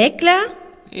 Herr Leckler?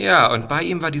 Ja, und bei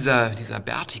ihm war dieser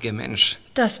bärtige Mensch.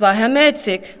 Das war Herr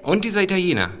Melzig. Und dieser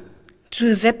Italiener.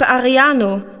 Giuseppe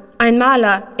Ariano, ein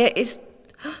Maler. Er ist...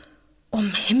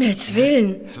 Um Himmels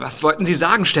Willen. Was wollten Sie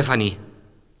sagen, Stefanie?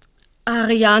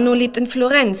 Ariano lebt in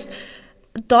Florenz.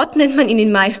 Dort nennt man ihn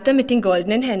den Meister mit den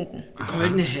goldenen Händen.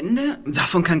 Goldene Hände?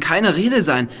 Davon kann keine Rede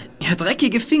sein. Er hat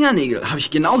dreckige Fingernägel, habe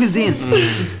ich genau gesehen.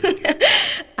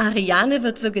 Ariane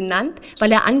wird so genannt,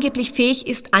 weil er angeblich fähig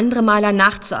ist, andere Maler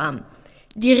nachzuahmen.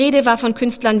 Die Rede war von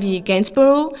Künstlern wie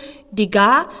Gainsborough,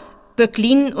 Degas,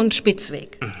 Böcklin und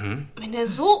Spitzweg. Wenn er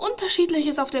so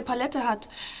Unterschiedliches auf der Palette hat,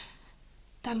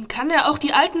 dann kann er auch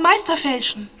die alten Meister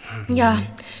fälschen. Ja,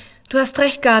 du hast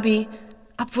recht, Gabi.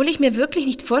 Obwohl ich mir wirklich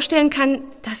nicht vorstellen kann,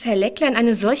 dass Herr Leckler in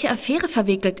eine solche Affäre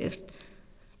verwickelt ist.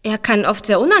 Er kann oft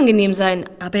sehr unangenehm sein,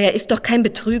 aber er ist doch kein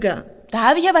Betrüger. Da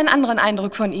habe ich aber einen anderen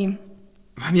Eindruck von ihm.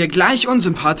 War mir gleich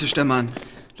unsympathisch, der Mann.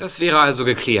 Das wäre also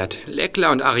geklärt. Leckler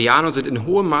und Ariano sind in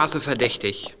hohem Maße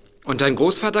verdächtig. Und dein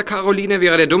Großvater, Caroline,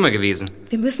 wäre der Dumme gewesen.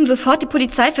 Wir müssen sofort die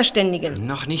Polizei verständigen.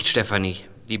 Noch nicht, Stefanie.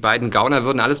 Die beiden Gauner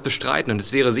würden alles bestreiten und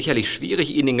es wäre sicherlich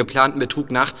schwierig, ihnen den geplanten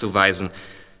Betrug nachzuweisen.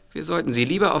 Wir sollten sie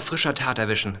lieber auf frischer Tat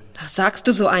erwischen. Das sagst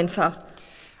du so einfach.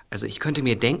 Also ich könnte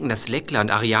mir denken, dass Leckler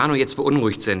und Ariano jetzt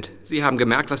beunruhigt sind. Sie haben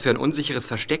gemerkt, was für ein unsicheres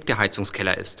Versteck der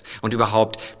Heizungskeller ist. Und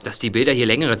überhaupt, dass die Bilder hier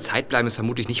längere Zeit bleiben, ist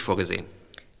vermutlich nicht vorgesehen.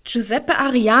 Giuseppe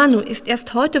Ariano ist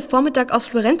erst heute Vormittag aus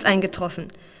Florenz eingetroffen.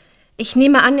 Ich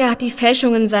nehme an, er hat die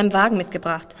Fälschung in seinem Wagen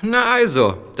mitgebracht. Na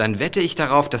also, dann wette ich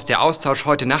darauf, dass der Austausch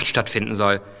heute Nacht stattfinden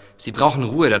soll. Sie brauchen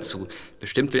Ruhe dazu.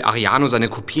 Bestimmt will Ariano seine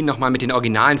Kopien nochmal mit den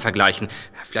Originalen vergleichen.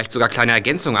 Vielleicht sogar kleine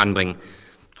Ergänzungen anbringen.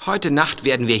 Heute Nacht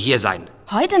werden wir hier sein.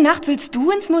 Heute Nacht willst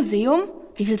du ins Museum?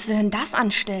 Wie willst du denn das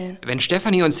anstellen? Wenn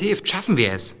Stefanie uns hilft, schaffen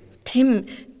wir es. Tim,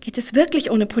 geht es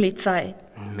wirklich ohne Polizei?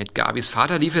 Mit Gabis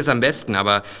Vater lief es am besten,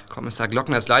 aber Kommissar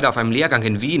Glockner ist leider auf einem Lehrgang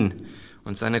in Wien.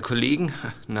 Und seine Kollegen?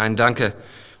 Nein, danke.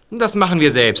 Das machen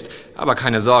wir selbst. Aber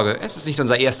keine Sorge, es ist nicht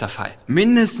unser erster Fall.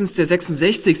 Mindestens der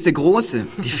 66. große.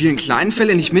 Die vielen kleinen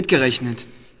Fälle nicht mitgerechnet.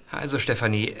 Also,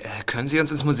 Stefanie, können Sie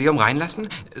uns ins Museum reinlassen?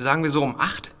 Sagen wir so um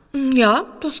 8? Ja,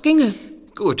 das ginge.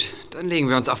 Gut, dann legen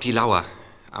wir uns auf die Lauer.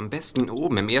 Am besten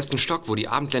oben im ersten Stock, wo die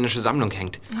abendländische Sammlung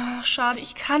hängt. Ach, schade,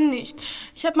 ich kann nicht.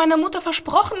 Ich habe meiner Mutter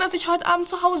versprochen, dass ich heute Abend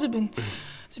zu Hause bin.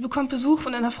 Sie bekommt Besuch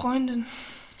von einer Freundin.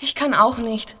 Ich kann auch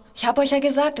nicht. Ich habe euch ja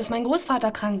gesagt, dass mein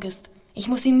Großvater krank ist. Ich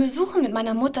muss ihn besuchen mit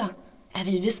meiner Mutter. Er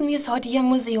will wissen, wie es heute hier im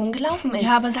Museum gelaufen ist.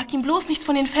 Ja, aber sag ihm bloß nichts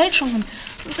von den Fälschungen.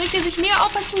 Sonst regt er sich mehr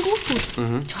auf, als ihm gut tut.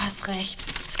 Du hast recht.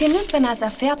 Es genügt, wenn er es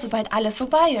erfährt, sobald alles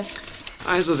vorbei ist.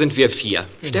 Also sind wir 4.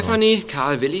 Stefanie,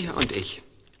 Karl, Willi und ich.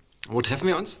 Wo treffen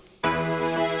wir uns?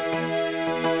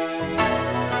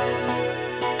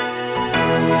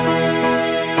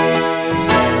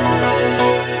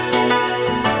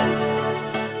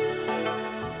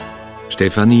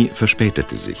 Stefanie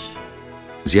verspätete sich.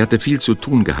 Sie hatte viel zu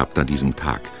tun gehabt an diesem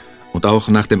Tag. Und auch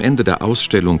nach dem Ende der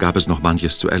Ausstellung gab es noch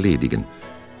manches zu erledigen.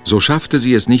 So schaffte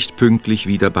sie es nicht, pünktlich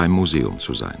wieder beim Museum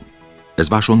zu sein.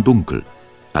 Es war schon dunkel,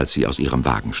 als sie aus ihrem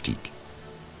Wagen stieg.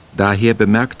 Daher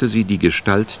bemerkte sie die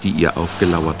Gestalt, die ihr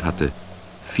aufgelauert hatte,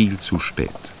 viel zu spät.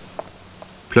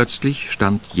 Plötzlich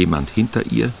stand jemand hinter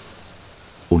ihr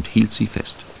und hielt sie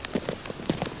fest.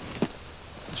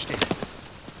 Still.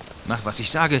 Mach, was ich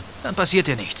sage, dann passiert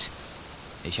dir nichts.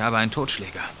 Ich habe einen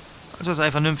Totschläger, also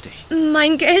sei vernünftig.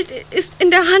 Mein Geld ist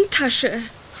in der Handtasche.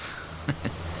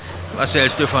 Was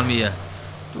hältst du von mir?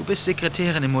 Du bist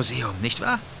Sekretärin im Museum, nicht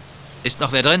wahr? Ist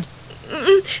noch wer drin?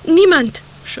 Niemand.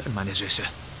 Schön, meine Süße.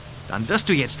 Dann wirst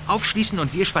du jetzt aufschließen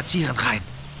und wir spazieren rein.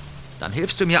 Dann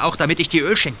hilfst du mir auch, damit ich die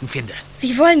Ölschinken finde.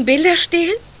 Sie wollen Bilder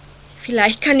stehlen?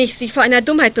 Vielleicht kann ich sie vor einer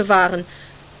Dummheit bewahren.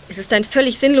 Es ist ein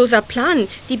völlig sinnloser Plan.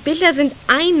 Die Bilder sind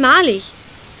einmalig.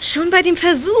 Schon bei dem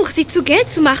Versuch, sie zu Geld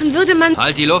zu machen, würde man...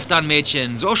 Halt die Luft an,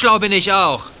 Mädchen. So schlau bin ich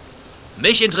auch.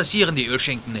 Mich interessieren die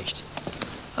Ölschinken nicht.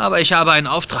 Aber ich habe einen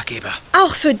Auftraggeber.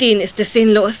 Auch für den ist es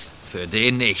sinnlos. Für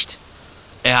den nicht.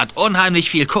 Er hat unheimlich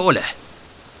viel Kohle.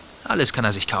 Alles kann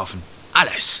er sich kaufen.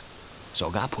 Alles.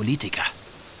 Sogar Politiker.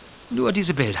 Nur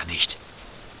diese Bilder nicht.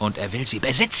 Und er will sie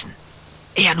besitzen.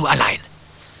 Er nur allein.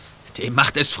 Dem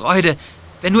macht es Freude,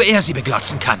 wenn nur er sie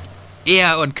beglotzen kann.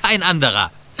 Er und kein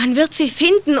anderer. Man wird sie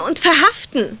finden und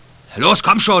verhaften. Los,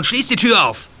 komm schon, schließ die Tür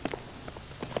auf.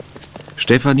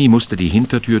 Stefanie musste die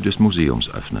Hintertür des Museums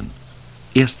öffnen.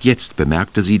 Erst jetzt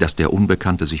bemerkte sie, dass der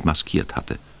Unbekannte sich maskiert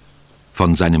hatte.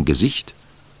 Von seinem Gesicht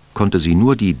konnte sie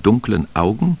nur die dunklen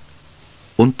Augen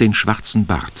und den schwarzen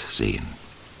Bart sehen.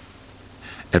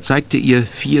 Er zeigte ihr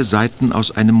 4 Seiten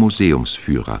aus einem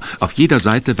Museumsführer. Auf jeder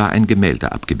Seite war ein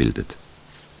Gemälde abgebildet.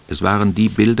 Es waren die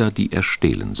Bilder, die er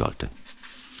stehlen sollte.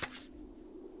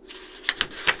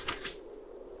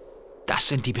 Das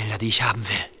sind die Bilder, die ich haben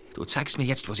will. Du zeigst mir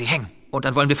jetzt, wo sie hängen. Und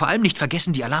dann wollen wir vor allem nicht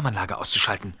vergessen, die Alarmanlage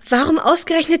auszuschalten. Warum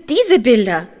ausgerechnet diese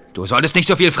Bilder? Du solltest nicht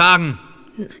so viel fragen.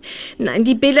 Nein,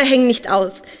 die Bilder hängen nicht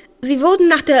aus. Sie wurden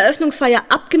nach der Eröffnungsfeier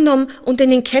abgenommen und in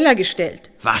den Keller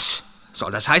gestellt. Was?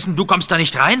 Soll das heißen, du kommst da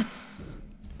nicht rein?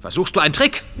 Versuchst du einen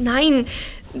Trick? Nein,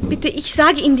 bitte, ich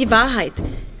sage Ihnen die Wahrheit.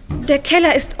 Der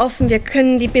Keller ist offen, wir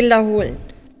können die Bilder holen.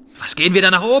 Was gehen wir da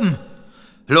nach oben?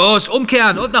 Los,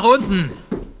 umkehren und nach unten.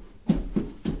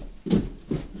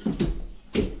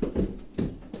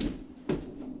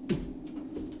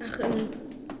 Ach,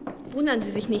 wundern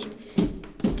Sie sich nicht.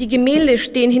 Die Gemälde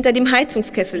stehen hinter dem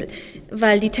Heizungskessel,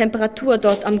 weil die Temperatur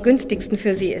dort am günstigsten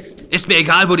für Sie ist. Ist mir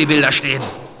egal, wo die Bilder stehen.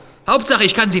 Hauptsache,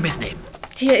 ich kann sie mitnehmen.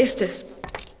 Hier ist es.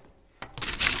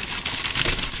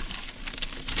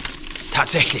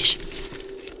 Tatsächlich.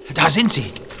 Da sind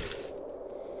sie.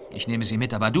 Ich nehme sie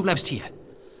mit, aber du bleibst hier.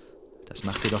 Das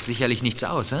macht dir doch sicherlich nichts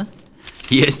aus, hä?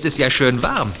 Hier ist es ja schön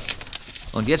warm.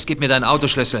 Und jetzt gib mir deinen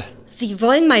Autoschlüssel. Sie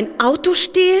wollen mein Auto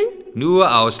stehlen?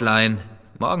 Nur ausleihen.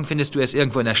 Morgen findest du es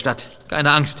irgendwo in der Stadt.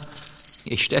 Keine Angst.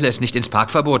 Ich stelle es nicht ins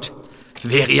Parkverbot.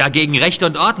 Wäre ja gegen Recht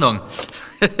und Ordnung.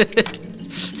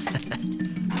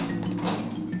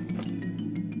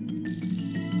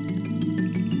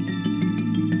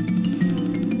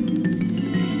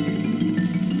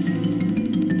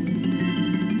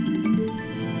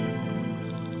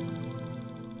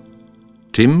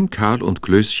 Tim, Karl und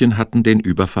Klößchen hatten den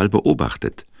Überfall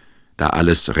beobachtet. Da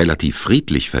alles relativ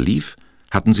friedlich verlief,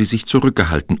 hatten sie sich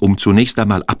zurückgehalten, um zunächst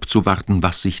einmal abzuwarten,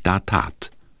 was sich da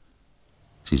tat.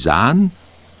 Sie sahen,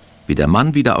 wie der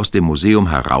Mann wieder aus dem Museum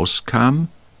herauskam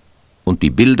und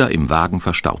die Bilder im Wagen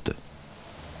verstaute.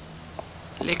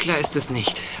 Leckler ist es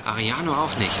nicht, Ariano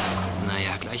auch nicht.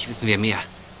 Naja, gleich wissen wir mehr.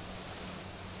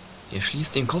 Ihr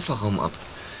schließt den Kofferraum ab.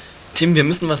 Tim, wir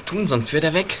müssen was tun, sonst fährt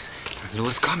er weg.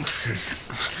 Los, kommt.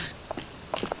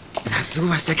 Na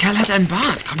sowas, der Kerl hat einen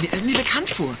Bart. Kommt mir irgendwie bekannt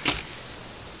vor.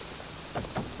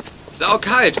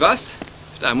 Saukalt, was?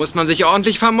 Da muss man sich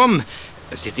ordentlich vermummen.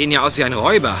 Sie sehen ja aus wie ein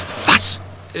Räuber. Was?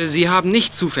 Sie haben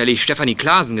nicht zufällig Stefanie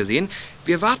Klasen gesehen.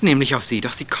 Wir warten nämlich auf sie,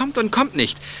 doch sie kommt und kommt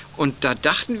nicht. Und da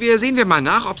dachten wir, sehen wir mal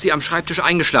nach, ob sie am Schreibtisch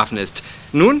eingeschlafen ist.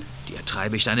 Nun? Dir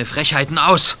treibe ich deine Frechheiten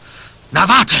aus. Na,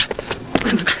 warte!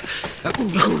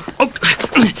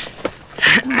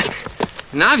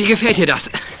 Na, wie gefällt dir das?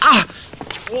 Ah!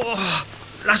 Oh,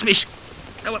 lass mich!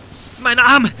 Aber mein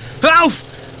Arm! Hör auf!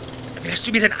 Willst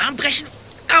du mir den Arm brechen?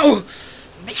 Au!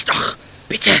 Nicht doch!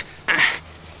 Bitte!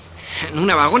 Nun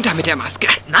aber runter mit der Maske.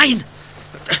 Nein!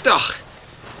 Doch.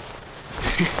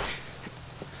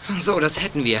 So, das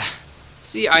hätten wir.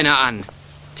 Sieh einer an.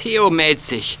 Theo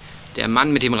Melzig. Der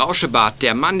Mann mit dem Rauschebart.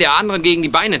 Der Mann, der anderen gegen die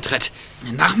Beine tritt.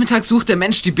 Nachmittags sucht der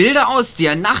Mensch die Bilder aus, die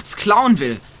er nachts klauen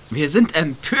will. Wir sind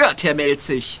empört, Herr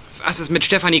Melzig. Was ist mit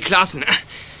Stefanie Klassen?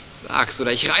 Sag's,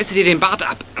 oder ich reiße dir den Bart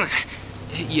ab.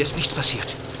 Ihr ist nichts passiert.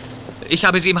 Ich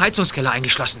habe sie im Heizungskeller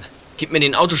eingeschlossen. Gib mir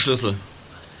den Autoschlüssel.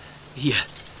 Hier.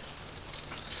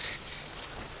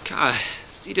 Karl,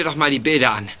 sieh dir doch mal die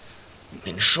Bilder an.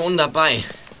 Bin schon dabei.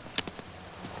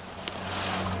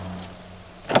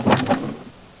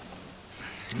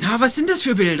 Na, was sind das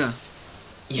für Bilder?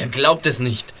 Ihr glaubt es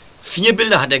nicht. 4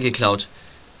 Bilder hat er geklaut.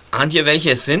 Ahnt ihr,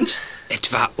 welche es sind?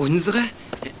 Etwa unsere?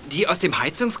 Die aus dem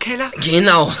Heizungskeller?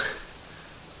 Genau.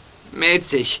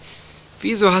 Melzig,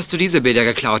 wieso hast du diese Bilder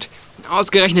geklaut?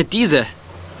 Ausgerechnet diese.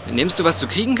 Nimmst du, was du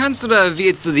kriegen kannst, oder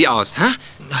wählst du sie aus, hä?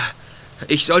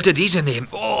 Ich sollte diese nehmen.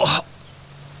 Oh,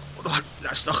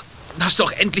 lass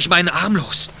doch endlich meinen Arm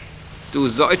los. Du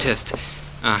solltest.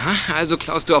 Aha, also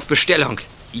klaust du auf Bestellung.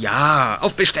 Ja,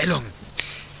 auf Bestellung.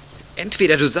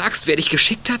 Entweder du sagst, wer dich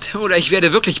geschickt hat, oder ich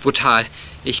werde wirklich brutal.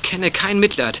 Ich kenne kein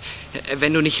Mitleid.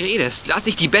 Wenn du nicht redest, lass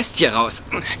ich die Bestie raus.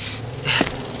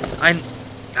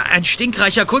 Ein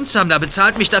stinkreicher Kunstsammler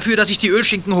bezahlt mich dafür, dass ich die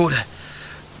Ölschinken hole.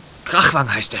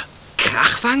 Krachwang heißt er.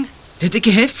 Krachwang? Der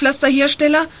dicke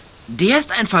Heftpflasterhersteller? Der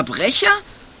ist ein Verbrecher?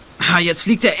 Jetzt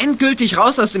fliegt er endgültig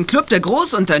raus aus dem Club der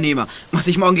Großunternehmer. Muss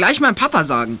ich morgen gleich meinem Papa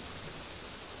sagen.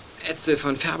 Etzel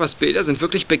von Färbers Bilder sind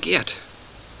wirklich begehrt.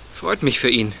 Freut mich für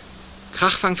ihn.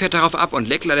 Krachwang fährt darauf ab und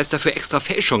Leckler lässt dafür extra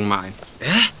Fälschungen malen.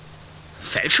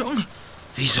 Fälschung?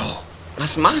 Wieso?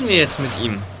 Was machen wir jetzt mit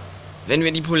ihm? Wenn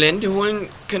wir die Polente holen,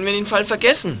 können wir den Fall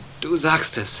vergessen. Du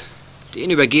sagst es. Den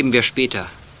übergeben wir später.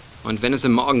 Und wenn es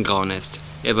im Morgengrauen ist.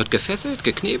 Er wird gefesselt,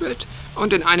 geknebelt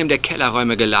und in einem der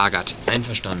Kellerräume gelagert.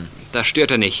 Einverstanden. Das stört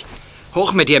er nicht.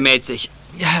 Hoch mit dir, Melzig.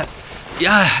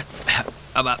 Ja,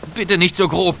 aber bitte nicht so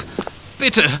grob.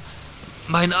 Bitte.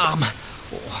 Mein Arm.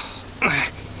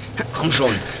 Komm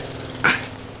schon.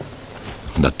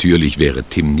 Natürlich wäre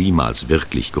Tim niemals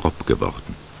wirklich grob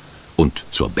geworden. Und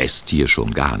zur Bestie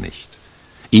schon gar nicht.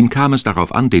 Ihm kam es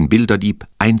darauf an, den Bilderdieb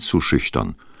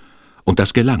einzuschüchtern. Und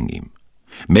das gelang ihm.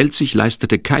 Melzig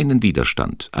leistete keinen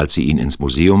Widerstand, als sie ihn ins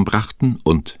Museum brachten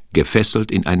und gefesselt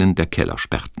in einen der Keller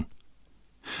sperrten.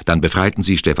 Dann befreiten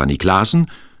sie Stefanie Klaassen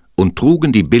und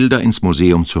trugen die Bilder ins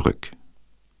Museum zurück.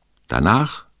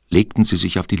 Danach legten sie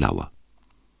sich auf die Lauer.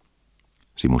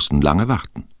 Sie mussten lange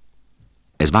warten.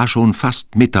 Es war schon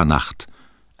fast Mitternacht,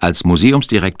 als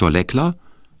Museumsdirektor Leckler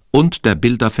und der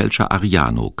Bilderfälscher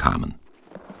Ariano kamen.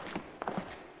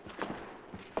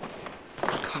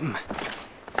 Komm,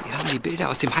 sie haben die Bilder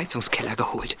aus dem Heizungskeller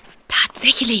geholt.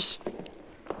 Tatsächlich.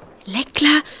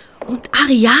 Leckler und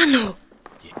Ariano.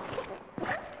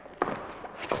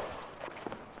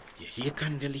 Hier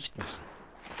können wir Licht machen.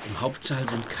 Im Hauptsaal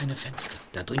sind keine Fenster.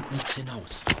 Da dringt nichts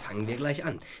hinaus. Fangen wir gleich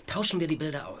an. Tauschen wir die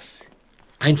Bilder aus.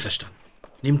 Einverstanden.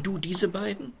 Nimm du diese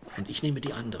beiden und ich nehme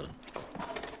die anderen.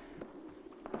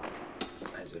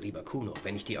 Also, lieber Kuno,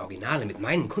 wenn ich die Originale mit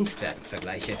meinen Kunstwerken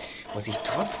vergleiche, muss ich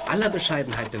trotz aller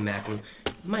Bescheidenheit bemerken,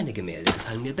 meine Gemälde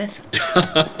gefallen mir besser.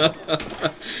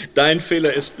 Dein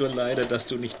Fehler ist nur leider, dass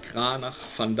du nicht Cranach,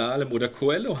 Van Dalem oder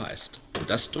Coelho heißt. Und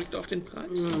das drückt auf den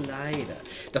Preis. Leider.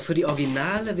 Doch für die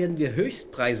Originale werden wir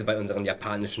Höchstpreise bei unseren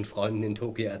japanischen Freunden in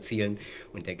Tokio erzielen.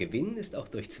 Und der Gewinn ist auch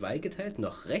durch 2 geteilt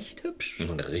noch recht hübsch.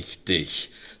 Richtig.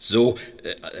 So,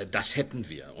 das hätten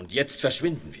wir. Und jetzt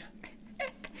verschwinden wir.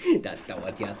 Das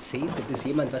dauert Jahrzehnte, bis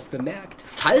jemand was bemerkt.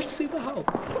 Falls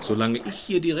überhaupt. Solange ich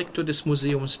hier Direktor des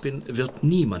Museums bin, wird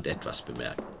niemand etwas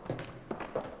bemerken.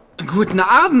 Guten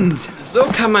Abend. So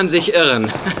kann man sich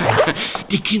irren.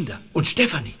 Die Kinder und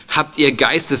Stefanie. Habt ihr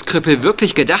Geisteskrüppel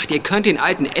wirklich gedacht, ihr könnt den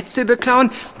alten Etzel beklauen,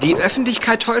 die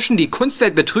Öffentlichkeit täuschen, die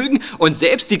Kunstwelt betrügen und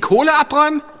selbst die Kohle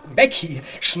abräumen? Weg hier!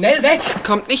 Schnell weg!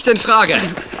 Kommt nicht in Frage.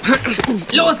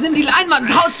 Los, nimm die Leinwand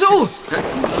und hau zu!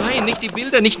 Nein, nicht die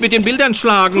Bilder, nicht mit den Bildern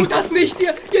schlagen. Tu das nicht,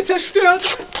 ihr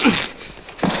zerstört!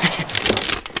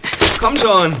 Komm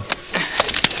schon!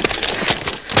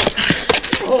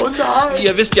 Oh nein!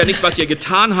 Ihr wisst ja nicht, was ihr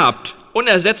getan habt.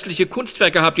 Unersetzliche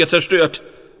Kunstwerke habt ihr zerstört.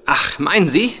 Ach, meinen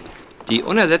Sie? Die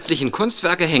unersetzlichen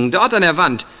Kunstwerke hängen dort an der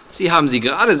Wand. Sie haben sie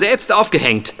gerade selbst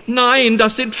aufgehängt. Nein,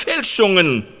 das sind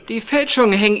Fälschungen. Die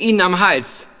Fälschungen hängen Ihnen am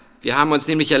Hals. Wir haben uns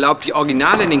nämlich erlaubt, die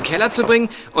Originale in den Keller zu bringen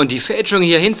und die Fälschungen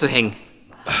hier hinzuhängen.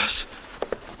 Was?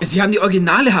 Sie haben die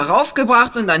Originale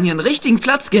heraufgebracht und an ihren richtigen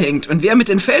Platz gehängt und wir mit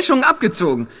den Fälschungen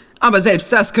abgezogen. Aber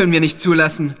selbst das können wir nicht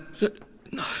zulassen.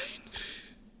 Nein.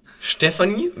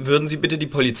 Stefanie, würden Sie bitte die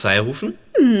Polizei rufen?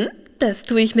 Das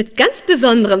tue ich mit ganz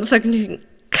besonderem Vergnügen.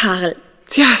 Karl.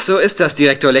 Tja, so ist das,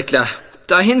 Direktor Leckler.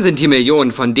 Dahin sind die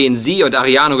Millionen, von denen Sie und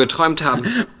Ariano geträumt haben.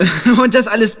 Und das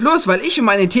alles bloß, weil ich und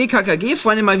meine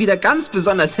TKKG-Freunde mal wieder ganz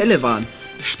besonders helle waren.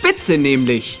 Spitze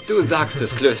nämlich. Du sagst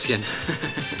es, Klößchen.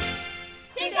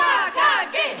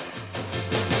 TKKG!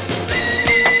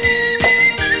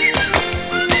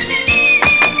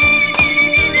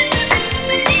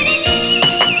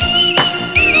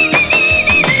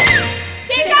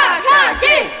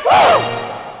 TKKG!